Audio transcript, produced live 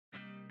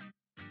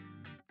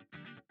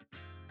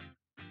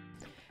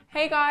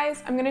Hey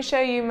guys, I'm going to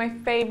show you my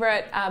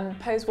favorite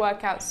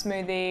post-workout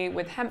smoothie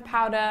with hemp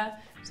powder.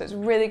 So it's a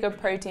really good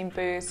protein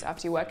boost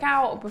after you work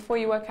out or before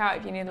you work out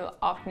if you need a little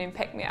afternoon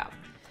pick-me-up.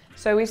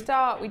 So we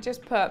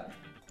just put a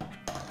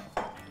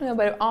little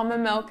bit of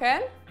almond milk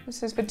in.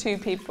 This is for 2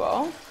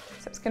 people,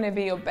 so it's going to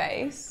be your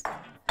base.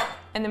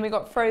 And then we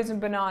got frozen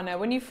banana.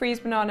 When you freeze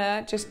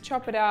banana, just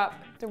chop it up,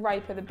 the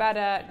riper the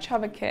better,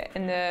 chuck it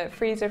in the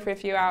freezer for a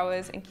few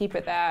hours and keep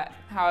it there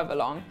however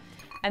long.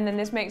 And then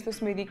this makes the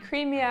smoothie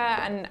creamier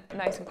and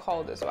nice and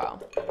cold as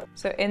well.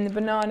 So in the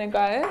banana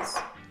goes.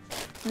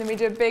 And then we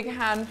do a big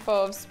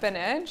handful of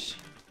spinach.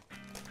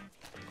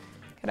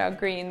 Get our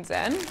greens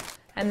in.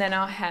 And then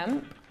our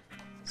hemp.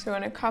 So we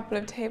want a couple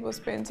of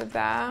tablespoons of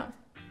that.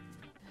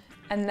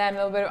 And then a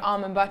little bit of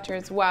almond butter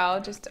as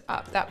well, just to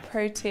up that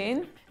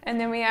protein. And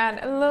then we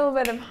add a little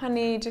bit of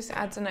honey, just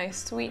adds a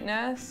nice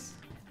sweetness.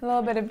 A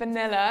little bit of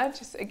vanilla,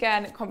 just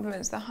again, it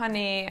complements the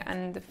honey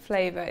and the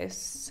flavor is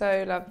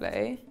so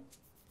lovely.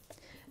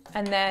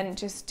 And then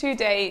just 2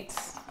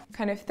 dates,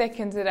 kind of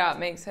thickens it up,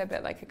 makes it a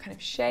bit like a kind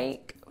of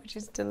shake, which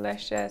is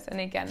delicious. And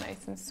again,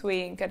 nice and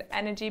sweet and good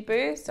energy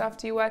boost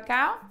after you work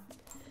out.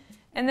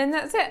 And then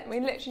that's it.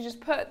 We literally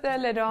just put the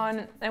lid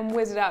on and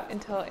whiz it up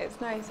until it's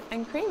nice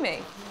and creamy.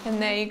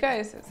 And there you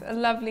go. So it's a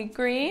lovely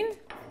green.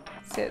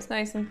 So it's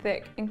nice and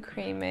thick and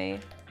creamy.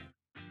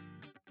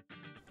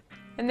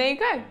 And there you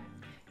go.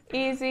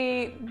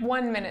 Easy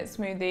 1-minute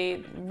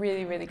smoothie,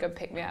 really, really good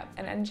pick-me-up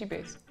and energy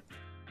boost.